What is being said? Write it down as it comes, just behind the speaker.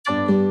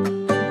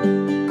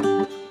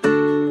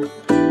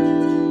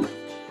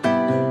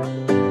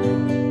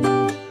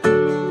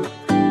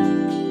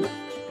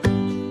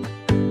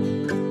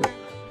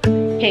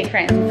Hey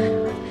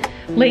friends,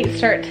 late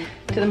start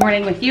to the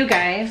morning with you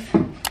guys,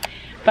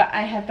 but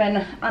I have been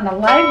on a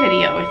live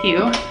video with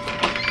you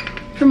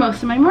for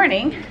most of my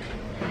morning,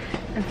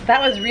 and so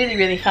that was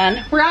really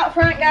fun. We're out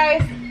front,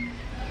 guys.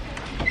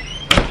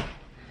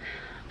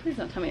 Please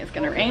don't tell me it's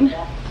gonna rain.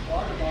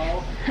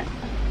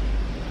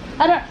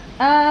 I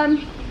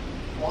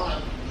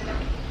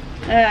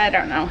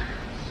don't know.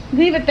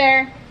 Leave it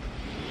there.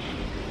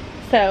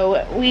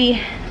 So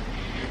we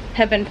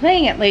have been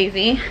playing it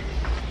lazy,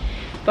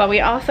 but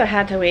we also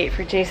had to wait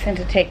for Jason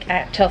to take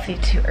Chelsea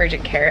to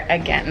urgent care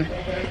again.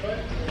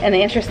 And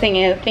the interesting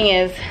thing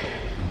is,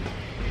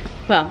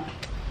 well,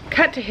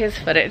 cut to his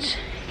footage.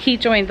 He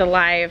joined the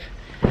live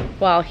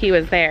while he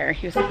was there.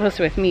 He was supposed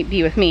to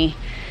be with me.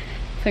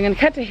 So I'm gonna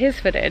cut to his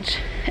footage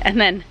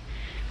and then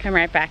come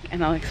right back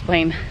and I'll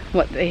explain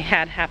what they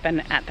had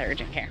happen at the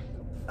urgent care.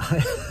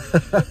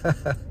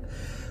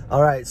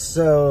 All right,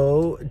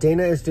 so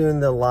Dana is doing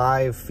the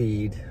live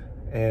feed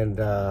and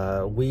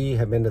we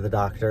have been to the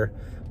doctor.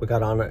 We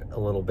got on it a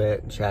little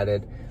bit and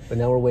chatted, but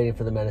now we're waiting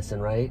for the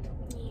medicine, right?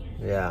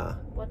 Yeah.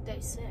 What they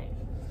say.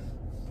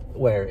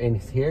 Where, in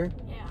here?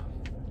 Yeah.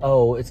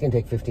 Oh, it's gonna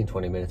take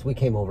 15-20 minutes. We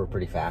came over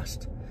pretty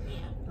fast.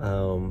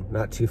 Yeah.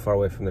 Not too far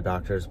away from the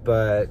doctor's,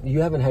 but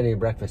you haven't had any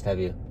breakfast, have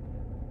you?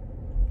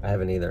 I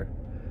haven't either.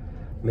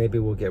 Maybe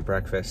we'll get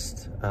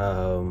breakfast.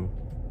 But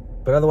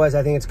otherwise,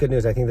 I think it's good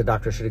news. I think the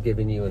doctor should have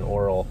given you an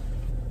oral.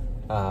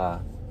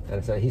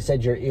 And so he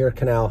said your ear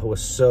canal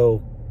was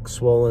so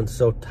swollen,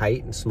 so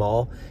tight and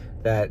small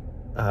that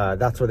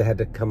that's where they had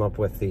to come up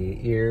with the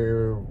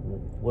ear,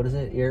 what is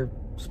it? Ear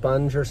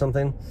sponge or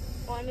something?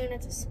 Well, I mean,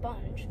 it's a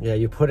sponge. Yeah,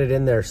 you put it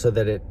in there so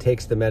that it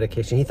takes the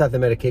medication. He thought the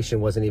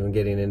medication wasn't even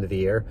getting into the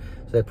ear.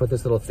 So they put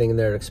this little thing in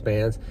there, it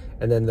expands,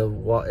 and then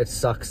it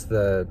sucks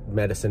the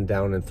medicine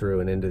down and through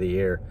and into the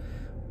ear.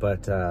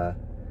 But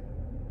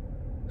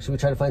should we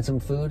try to find some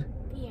food?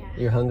 Yeah.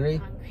 You're hungry?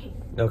 I'm hungry.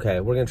 Okay,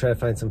 we're gonna try to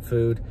find some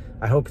food.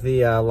 I hope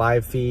the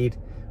live feed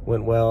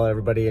went well.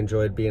 Everybody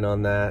enjoyed being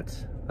on that.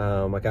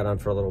 I got on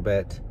for a little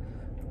bit,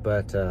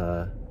 but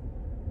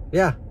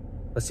yeah,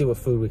 let's see what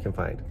food we can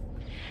find.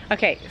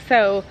 Okay,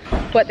 so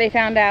what they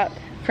found out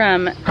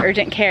from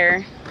urgent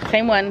care,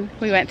 same one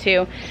we went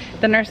to,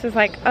 the nurse is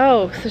like,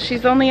 oh, so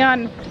she's only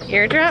on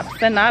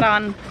eardrops and not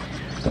on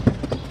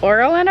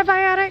oral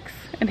antibiotics?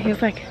 And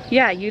he's like,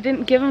 yeah, you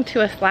didn't give them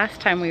to us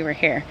last time we were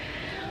here.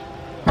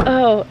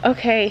 Oh,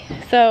 okay,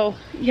 so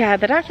yeah,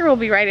 the doctor will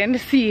be right in to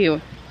see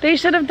you. They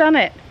should have done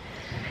it.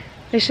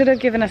 They should have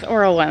given us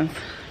oral ones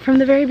from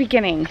the very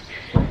beginning.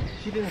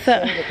 She didn't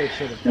say that they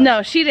should have done.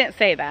 No, she didn't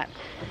say that.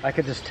 I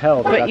could just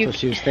tell that that's what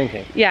she was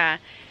thinking. Yeah,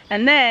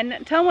 and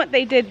then tell them what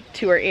they did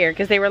to her ear,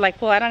 because they were like,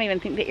 well, I don't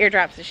even think the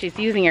eardrops that she's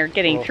using are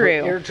getting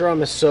through. Her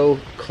eardrum is so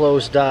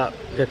closed up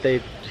that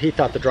he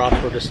thought the drops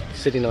were just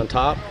sitting on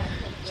top.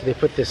 So they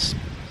put this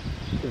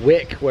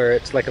wick where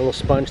it's like a little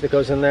sponge that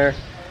goes in there,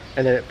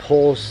 and then it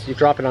pulls, you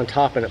drop it on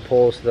top and it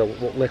pulls the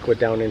liquid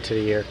down into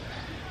the ear.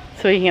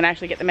 So you can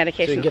actually get the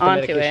medication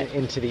onto it.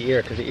 Into the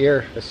ear, because the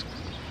ear is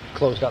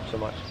closed up so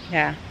much.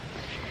 Yeah.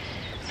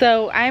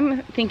 So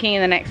I'm thinking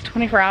in the next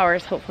 24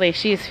 hours, hopefully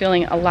she's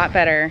feeling a lot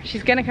better.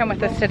 She's gonna come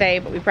with us today,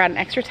 but we brought an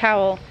extra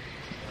towel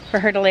for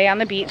her to lay on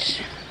the beach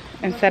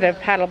instead of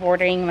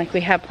paddleboarding like we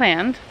had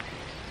planned.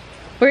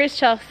 Where is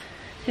Chelsea?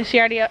 Is she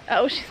already,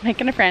 oh, she's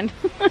making a friend.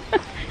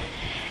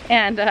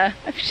 And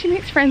she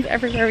makes friends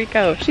everywhere we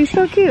go. She's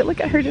so cute.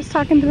 Look at her just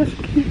talking to this.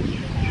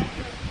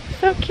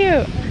 So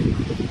cute.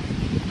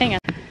 Hang on.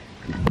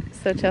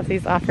 So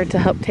Chelsea's offered to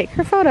help take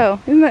her photo.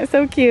 Isn't that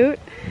so cute?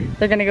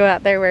 They're gonna go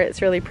out there where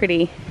it's really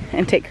pretty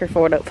and take her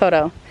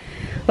photo.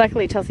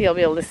 Luckily, Chelsea will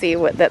be able to see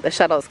that the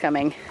shuttle's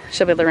coming.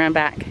 She'll be able to run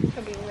back.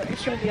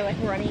 She'll be like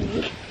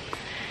running.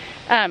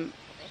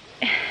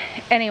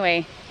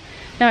 Anyway,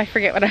 now I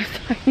forget what I was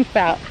talking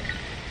about.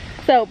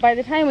 So by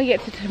the time we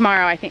get to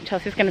tomorrow, I think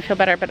Chelsea's gonna feel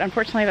better, but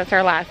unfortunately that's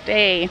our last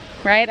day.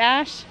 Right,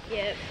 Ash?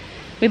 Yep.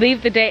 We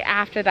leave the day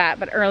after that,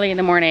 but early in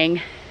the morning.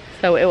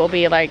 So it will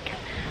be like,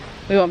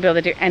 we won't be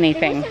able to do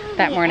anything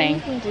that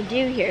morning. Anything to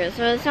do here,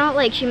 so it's not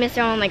like she missed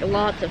out on like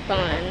lots of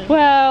fun.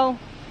 Well,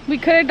 we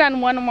could have done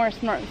one more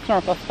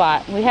snorkel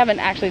spot. We haven't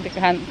actually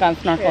gone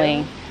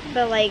snorkeling. True.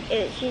 But like,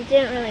 she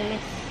didn't really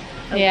miss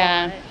a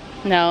lot.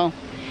 No.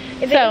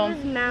 If it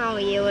was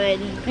Maui, it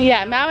would.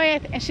 Yeah, Maui,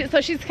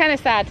 so she's kind of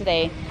sad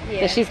today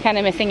that she's kind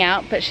of missing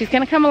out, but she's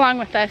going to come along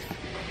with us,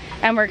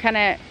 and we're kind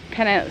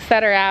of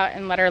set her out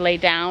and let her lay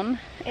down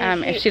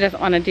if she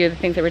doesn't want to do the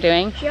things that we're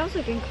doing. She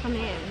also can come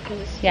in,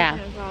 because yeah,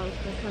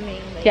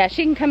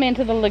 she can come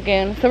into the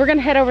lagoon. So we're going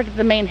to head over to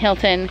the main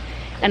Hilton,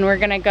 and we're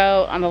going to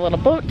go on the little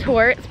boat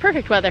tour. It's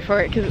perfect weather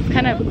for it because it's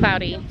kind of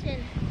cloudy.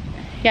 Hilton.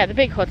 Yeah, the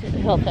big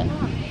Hilton.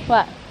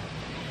 What?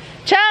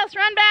 Chelsea,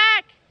 run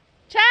back!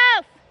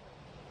 Chelsea!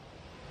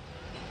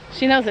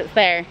 She knows it's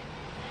there.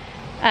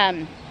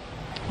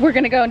 We're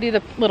gonna go and do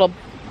the little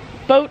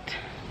boat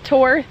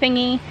tour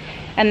thingy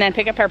and then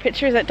pick up our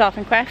pictures at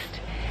Dolphin Quest.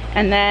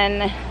 And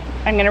then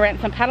I'm gonna rent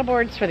some paddle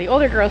boards for the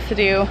older girls to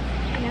do.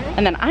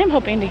 And then I'm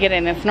hoping to get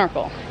in and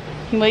snorkel.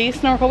 Will you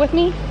snorkel with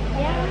me?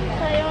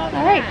 Yeah,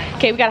 All right.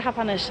 Okay, we gotta hop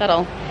on this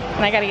shuttle,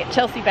 and I gotta get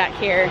Chelsea back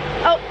here.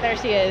 Oh, there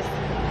she is.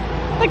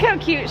 Look how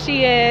cute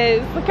she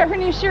is. Look at her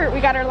new shirt.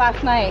 We got her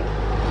last night.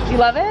 You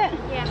love it?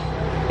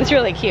 Yeah. It's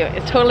really cute.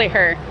 It's totally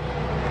her.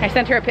 I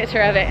sent her a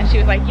picture of it, and she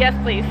was like, yes,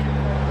 please.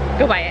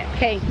 Go buy it.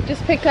 Okay,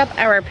 just picked up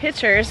our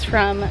pictures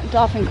from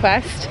Dolphin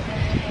Quest.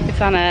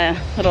 It's on a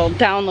little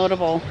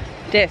downloadable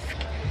disc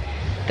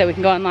that we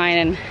can go online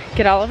and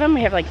get all of them.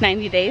 We have like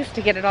 90 days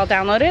to get it all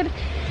downloaded.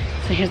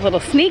 So here's a little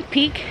sneak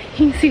peek.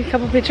 You can see a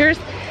couple pictures.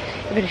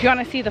 But if you want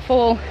to see the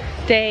full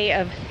day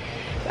of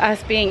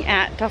us being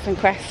at Dolphin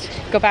Quest,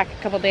 go back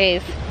a couple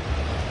days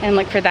and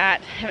look for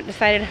that. I haven't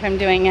decided if I'm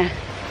doing a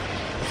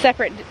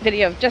separate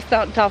video of just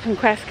Dolphin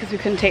Quest because we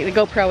couldn't take the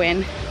GoPro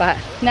in. But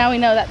now we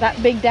know that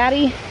that big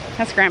daddy,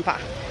 that's Grandpa.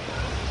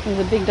 There's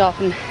a big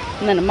dolphin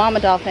and then a mama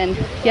dolphin.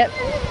 Yep,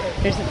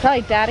 there's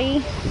probably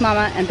daddy,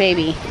 mama, and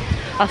baby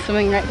all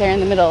swimming right there in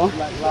the middle.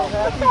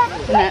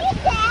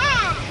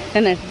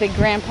 And there's big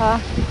Grandpa.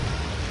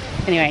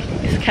 Anyway,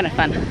 it's kind of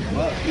fun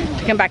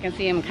to come back and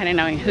see them, kind of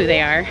knowing who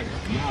they are.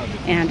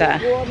 And I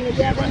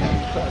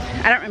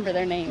don't remember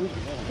their names.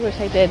 I wish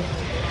I did.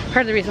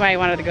 Part of the reason why I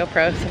wanted the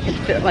GoPro so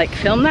I could like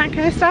film that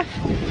kind of stuff,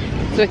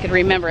 so we could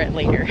remember it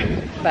later.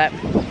 But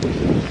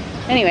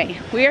anyway,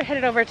 we are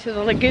headed over to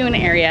the lagoon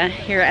area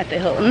here at the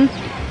Hilton.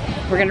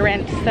 We're gonna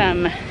rent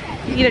some,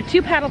 either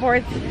 2 paddle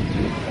boards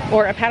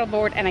or a paddle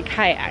board and a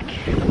kayak.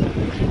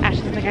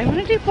 Ashley's like, I want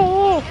to do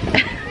both.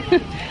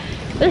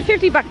 They're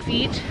 50 bucks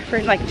each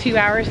for like 2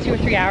 hours, 2 or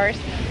 3 hours.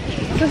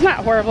 So it's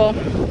not horrible.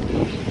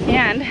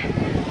 And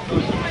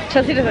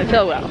Chelsea doesn't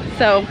feel well,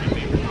 so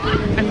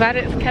I'm glad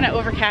it's kind of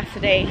overcast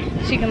today.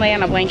 She can lay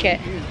on a blanket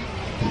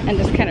and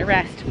just kind of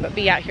rest, but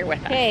be out here with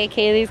us. Okay,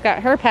 Kaylee's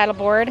got her paddle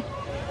board.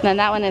 And then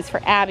that one is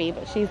for Abby,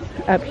 but she's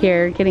up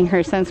here getting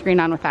her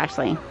sunscreen on with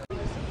Ashley.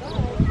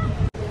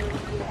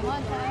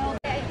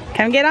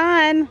 Come get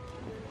on.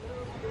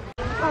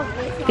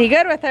 Be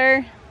good with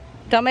her.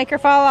 Don't make her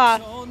fall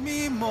off. Told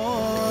me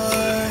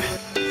more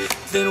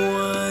than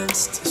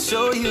once to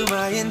show you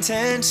my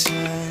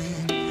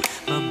intention.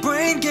 My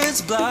brain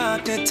gets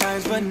blocked at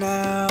times, but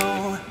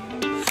now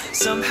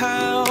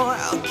somehow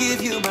I'll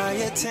give you my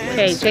attention.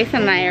 Okay,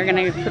 Jason and I are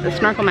gonna put the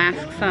snorkel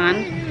masks on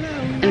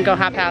and go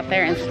hop out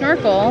there and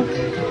snorkel.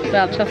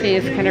 Well, Chelsea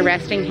is kind of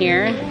resting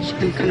here. She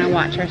can kind of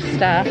watch our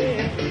stuff,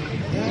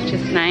 which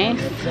is nice.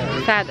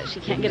 Sad that she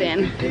can't get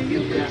in.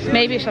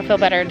 Maybe she'll feel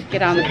better to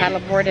get on the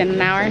paddleboard in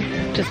an hour,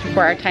 just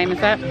before our time is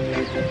up.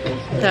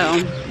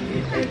 So,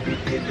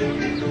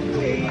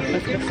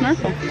 let's go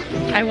snorkel.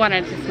 I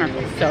wanted to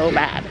snorkel so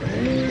bad.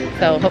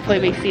 So hopefully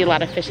we see a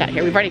lot of fish out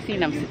here. We've already seen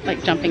them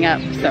like jumping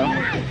up, so.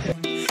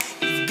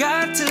 You've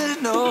got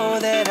to know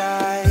that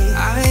I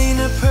ain't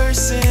a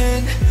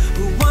person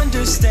who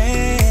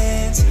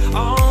understands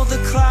all the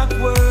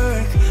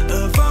clockwork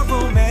of our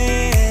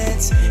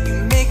romance. You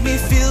make me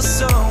feel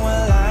so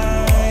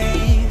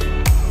alive,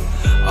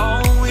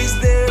 always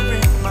there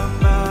in my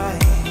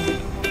mind.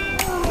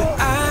 But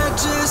I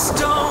just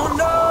don't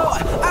know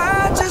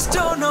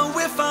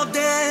if I'll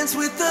dance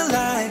with the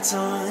lights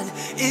on.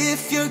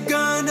 If you're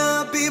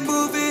gonna be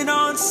moving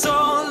on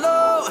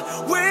solo,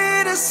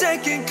 wait a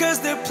second, cause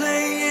they're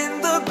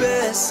playing the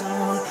best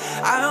song.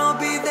 I'll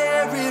be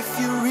there if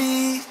you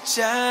reach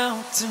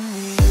out to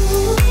me.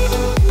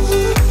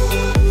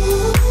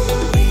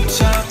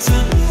 Reach out to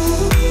me.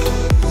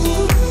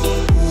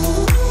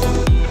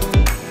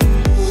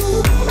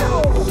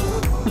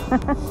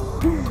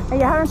 Are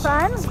you having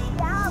fun?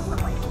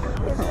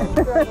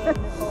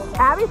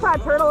 Abby saw a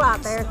turtle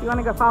out there, if you want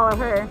to go follow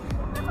her.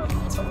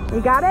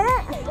 You got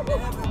it?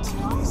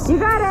 You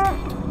got it.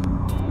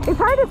 It's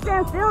hard to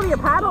stand still. Your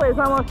paddle is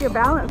almost your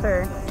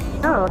balancer.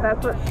 Oh,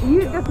 that's what,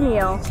 you just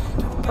kneel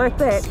or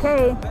sit.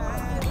 Okay.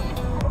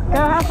 Go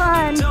have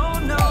fun.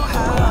 Don't know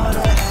how to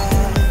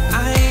act.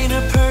 I ain't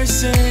a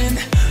person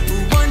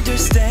who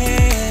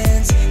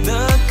understands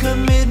the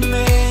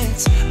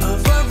commitment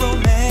of a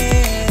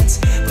romance,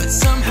 but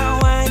somehow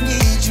I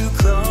need you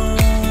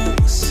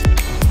close.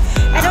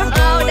 I don't know.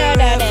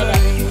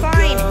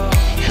 Fine.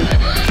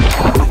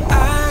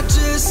 I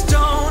just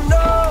don't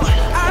know.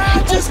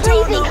 I just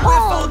don't know if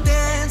I'll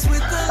dance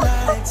with the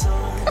lights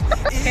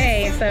on.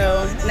 Okay, so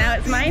now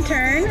it's my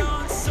turn.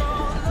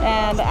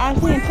 And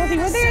Ashley and Chelsea,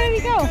 where did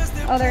they go?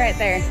 Oh, they're right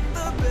there.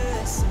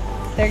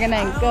 They're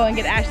gonna go and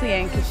get Ashley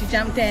in because she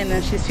jumped in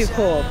and she's too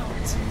cold.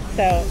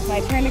 So it's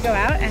my turn to go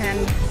out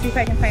and see if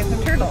I can find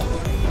some turtles.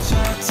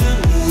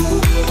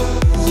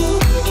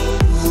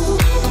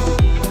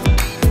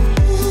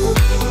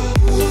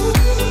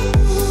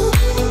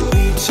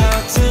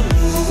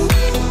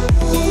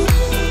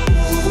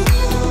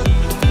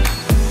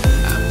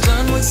 I'm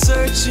done with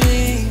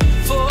searching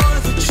for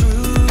the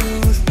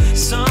truth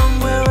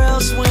somewhere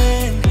else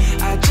when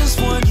I just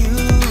want you.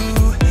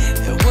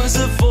 There was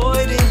a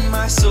void in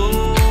my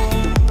soul.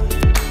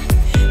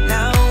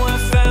 Now I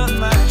found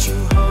my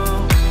true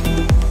home.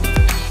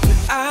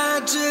 But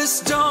I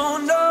just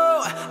don't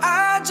know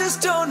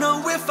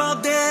if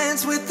I'll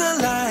dance with the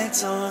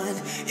lights on.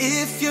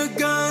 If you're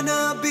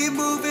gonna be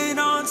moving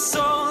on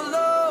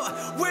solo,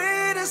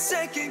 wait a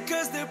second. panicking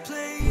 'cause they're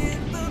playing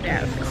the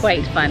Yeah, it was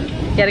quite fun.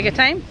 You had a good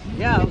time?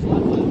 Yeah, it was a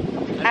lot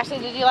of fun. Ashley,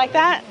 did you like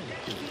that?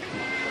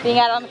 Being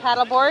out on the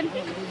paddleboard?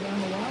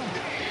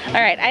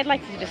 All right, I'd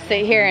like to just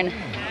sit here and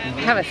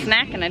have a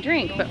snack and a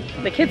drink, but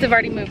the kids have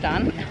already moved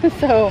on.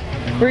 So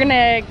we're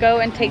gonna go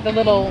and take the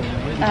little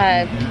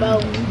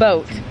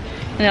boat,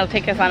 and it'll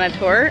take us on a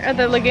tour of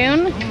the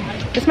lagoon.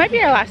 This might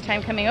be our last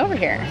time coming over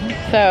here.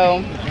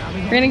 So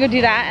we're gonna go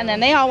do that, and then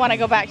they all wanna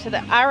go back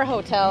to our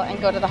hotel and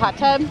go to the hot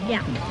tub.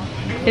 Yeah.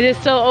 It is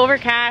still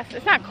overcast.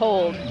 It's not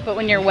cold, but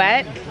when you're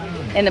wet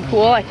in the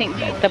pool, I think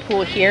the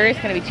pool here is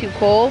gonna be too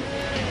cold.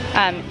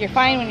 You're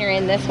fine when you're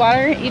in this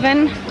water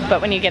even,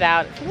 but when you get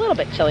out, it's a little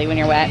bit chilly when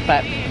you're wet,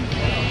 but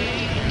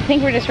I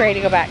think we're just ready to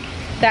go back.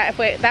 That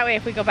way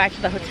if we go back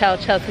to the hotel,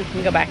 Chelsea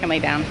can go back and lay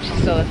down. She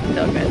still doesn't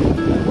feel good.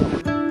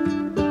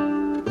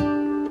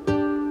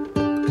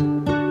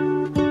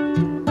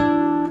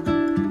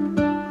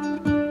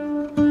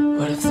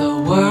 What if the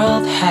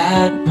world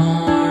had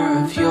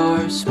more of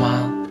your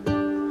smile?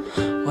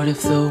 What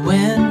if the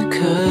wind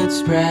could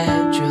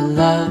spread your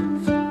love?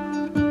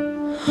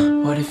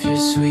 What if your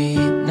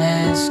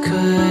sweetness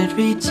could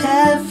reach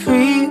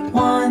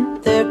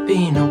everyone? There'd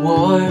be no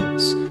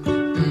wars.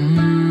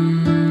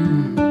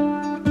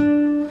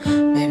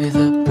 Maybe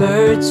the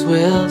birds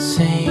will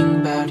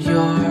sing about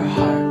your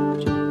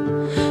heart.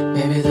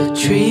 Maybe the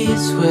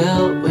trees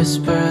will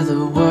whisper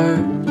the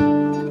word.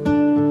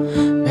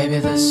 Maybe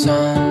the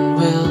sun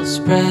will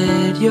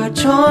spread your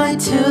joy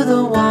to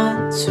the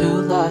ones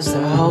who lost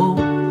their hope.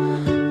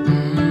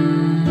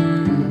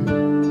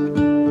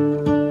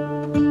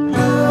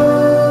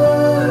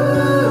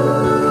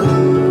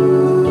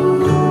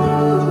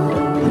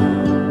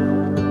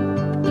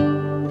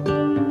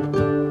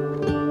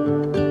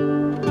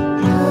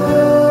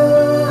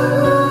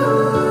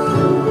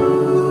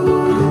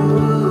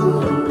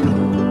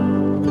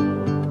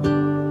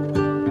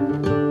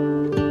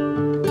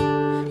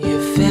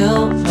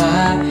 Fill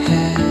my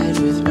head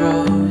with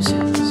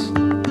roses.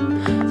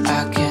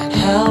 I can't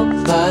help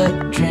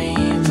but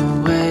dream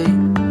away.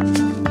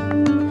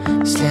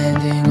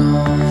 Standing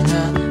on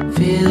a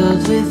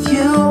field with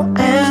you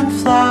and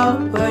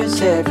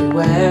flowers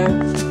everywhere.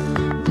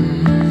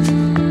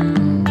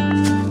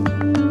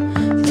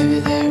 Maybe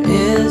there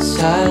is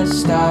a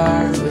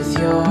star with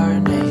your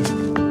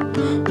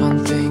name. One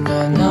thing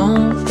I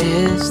know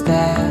is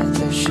that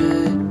there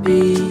should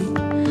be.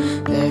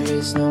 There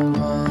is no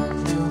one.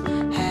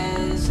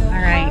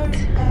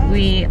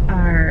 We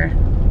are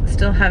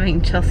still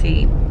having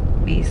Chelsea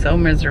be so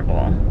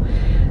miserable.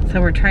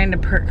 So we're trying to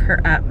perk her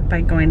up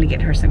by going to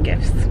get her some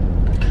gifts.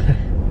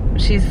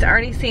 She's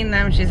already seen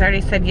them. She's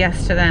already said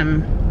yes to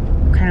them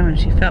kind of when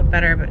she felt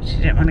better, but she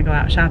didn't want to go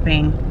out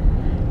shopping.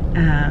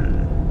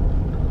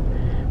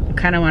 We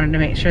kind of wanted to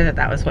make sure that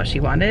that was what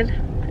she wanted.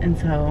 And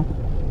so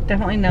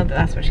definitely know that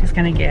that's what she's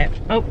gonna get.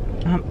 Oh,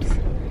 humps.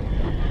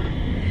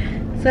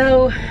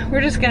 So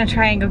we're just gonna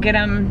try and go get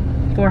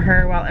them for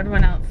her while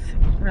everyone else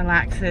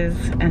relaxes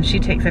and she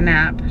takes a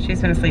nap.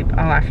 She's been asleep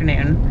all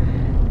afternoon,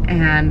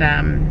 and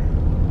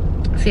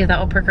see if that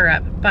will perk her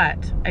up. But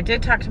I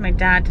did talk to my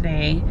dad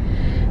today,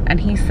 and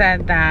he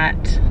said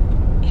that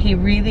he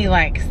really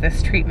likes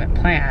this treatment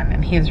plan,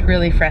 and he is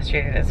really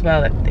frustrated as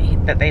well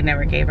that they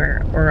never gave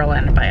her oral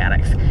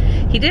antibiotics.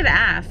 He did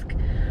ask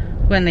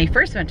when they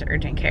first went to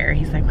urgent care,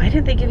 he's like, why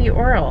didn't they give you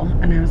oral?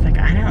 And I was like,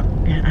 I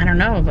don't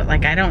know, but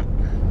like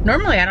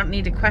normally I don't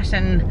need to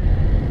question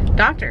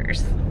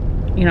doctors.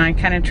 You know, I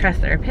kind of trust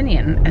their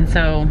opinion. And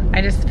so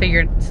I just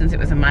figured since it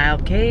was a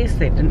mild case,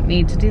 they didn't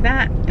need to do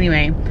that.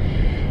 Anyway,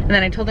 and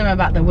then I told him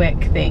about the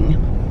wick thing.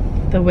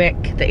 The wick,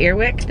 the ear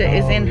wick that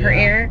is in her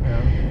ear. Yeah.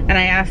 And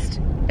I asked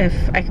if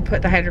I could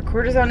put the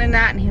hydrocortisone in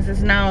that, and he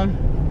says no,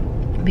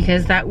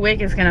 because that wick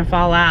is gonna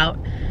fall out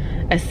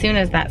as soon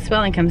as that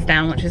swelling comes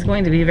down, which is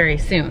going to be very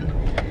soon.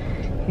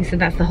 He said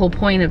that's the whole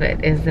point of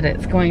it, is that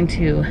it's going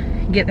to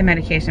get the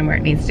medication where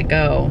it needs to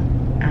go,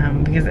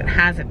 because it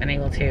hasn't been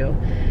able to.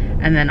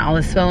 And then all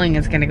the swelling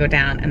is gonna go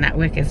down and that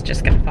wick is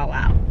just gonna fall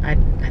out. I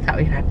thought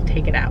we'd have to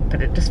take it out,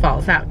 but it just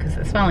falls out because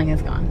the swelling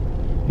is gone.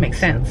 Makes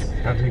sense.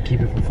 How do we keep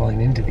it from falling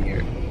into the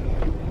ear?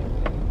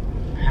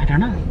 I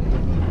don't know.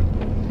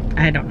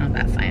 I don't know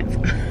that science.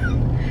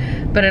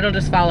 But it'll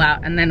just fall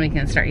out, and then we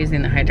can start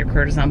using the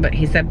hydrocortisone. But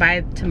he said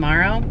by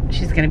tomorrow,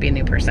 she's gonna be a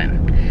new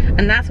person.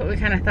 And that's what we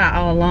kind of thought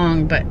all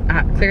along, but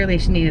clearly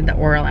she needed the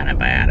oral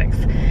antibiotics.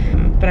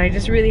 But I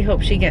just really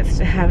hope she gets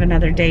to have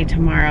another day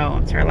tomorrow.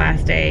 It's her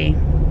last day,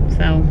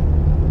 so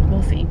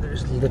we'll see.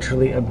 There's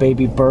literally a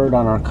baby bird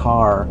on our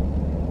car.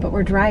 But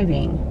we're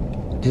driving.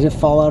 Did it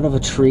fall out of a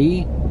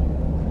tree?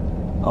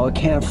 Oh, it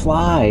can't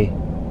fly.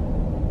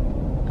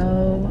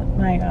 Oh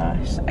my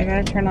gosh. I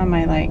gotta turn on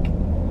my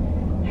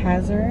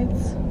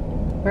hazards.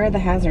 Where are the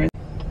hazards?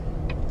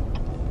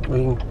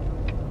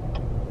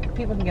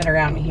 People can get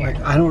around me here.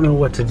 I don't know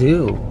what to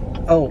do.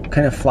 Oh,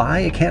 can it fly?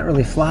 It can't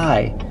really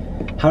fly.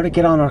 How'd it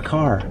get on our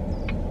car?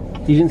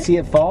 You didn't see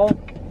it fall?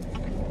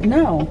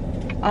 No.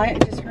 I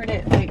just heard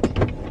it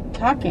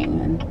talking,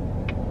 and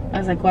I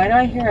was like, why do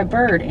I hear a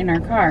bird in our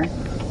car?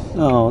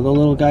 Oh, the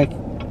little guy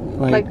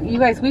Like you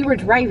guys, we were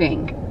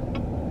driving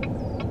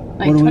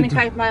like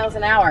 25 miles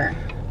an hour,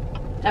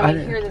 and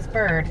we hear this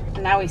bird,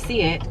 and now we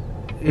see it.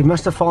 It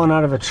must have fallen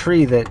out of a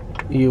tree that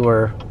you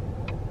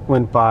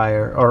went by,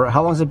 or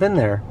how long has it been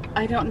there?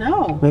 I don't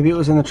know. Maybe it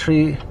was in the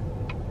tree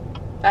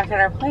back at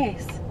our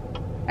place.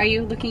 Are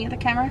you looking at the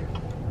camera?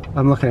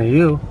 I'm looking at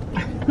you.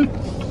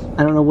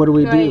 I don't know, what do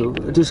we do?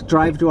 Just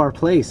drive to our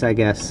place, I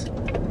guess.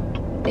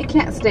 It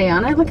can't stay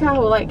on it. Look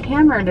how like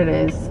hammered it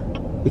is.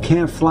 It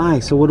can't fly,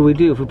 so what do we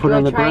do if we put it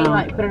on the ground? And,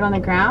 like, put it on the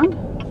ground?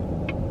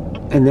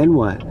 And then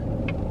what?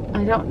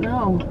 I don't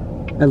know.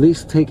 At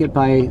least take it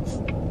by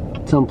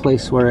some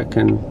place where it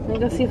can... Let me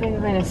go see if I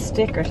can find a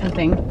stick or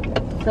something.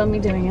 Film me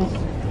doing it.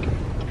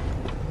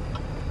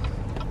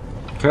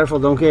 Careful,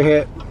 don't get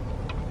hit.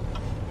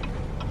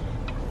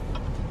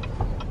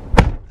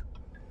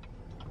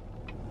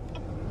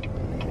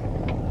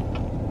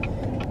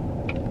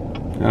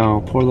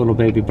 Oh, poor little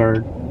baby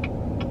bird.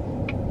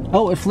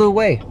 Oh, it flew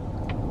away.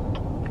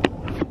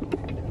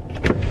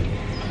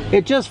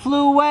 It just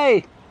flew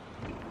away.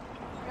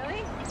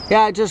 Really?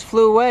 Yeah, it just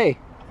flew away.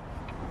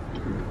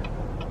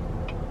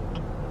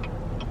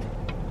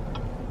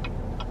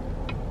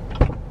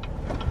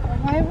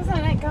 Why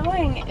wasn't it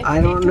going? I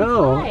don't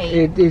know.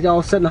 It all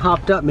of a sudden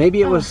hopped up.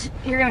 Maybe it was...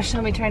 You're going to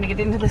show me trying to get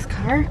into this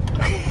car?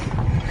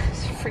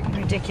 It's freaking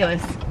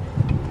ridiculous.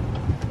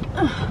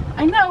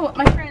 I know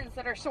my friends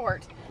that are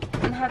short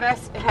and have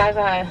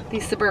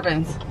these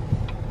Suburbans.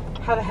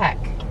 How the heck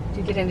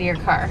do you get into your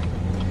car?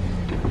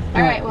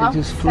 All right, well,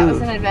 that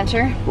was an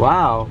adventure.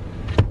 Wow.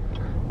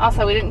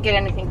 Also, we didn't get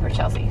anything for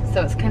Chelsea,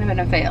 so it's kind of been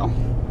a fail.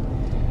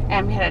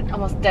 And we had an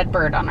almost dead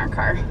bird on our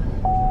car.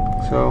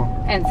 So.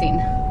 End scene.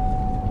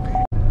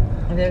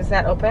 Is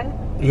that open?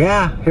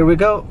 Yeah, here we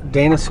go.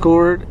 Dana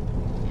scored.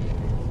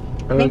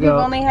 I think we've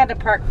only had to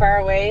park far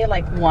away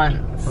like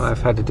once. Well,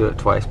 I've had to do it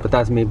twice, but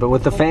that's me. But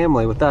with the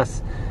family, with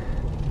us.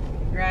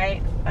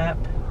 Right up.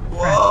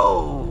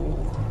 Whoa.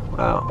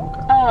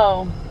 Wow.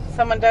 Oh,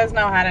 someone does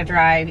know how to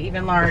drive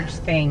even large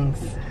things.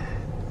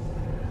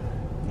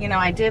 You know,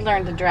 I did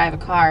learn to drive a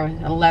car with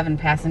an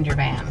 11-passenger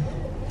van.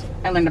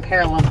 I learned to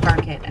parallel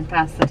park it and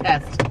pass the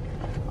test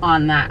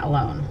on that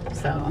alone.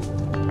 So.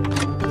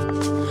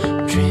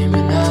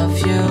 Dreaming of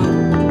you,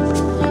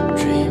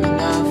 dreaming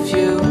of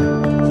you,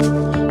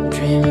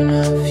 dreaming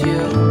of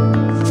you,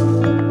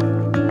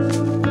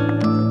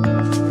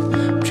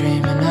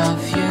 dreaming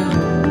of you,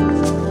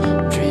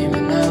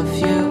 dreaming of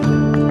you,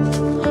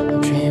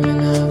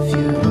 dreaming of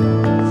you.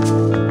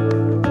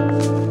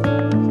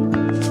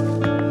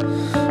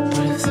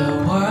 What if the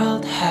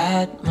world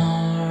had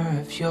more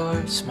of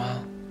your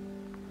smile?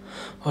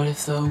 What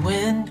if the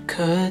wind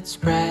could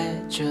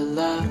spread your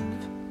love?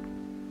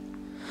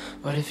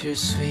 What if your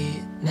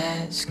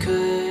sweetness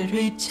could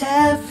reach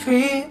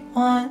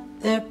everyone?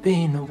 There'd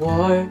be no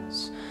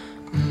wars,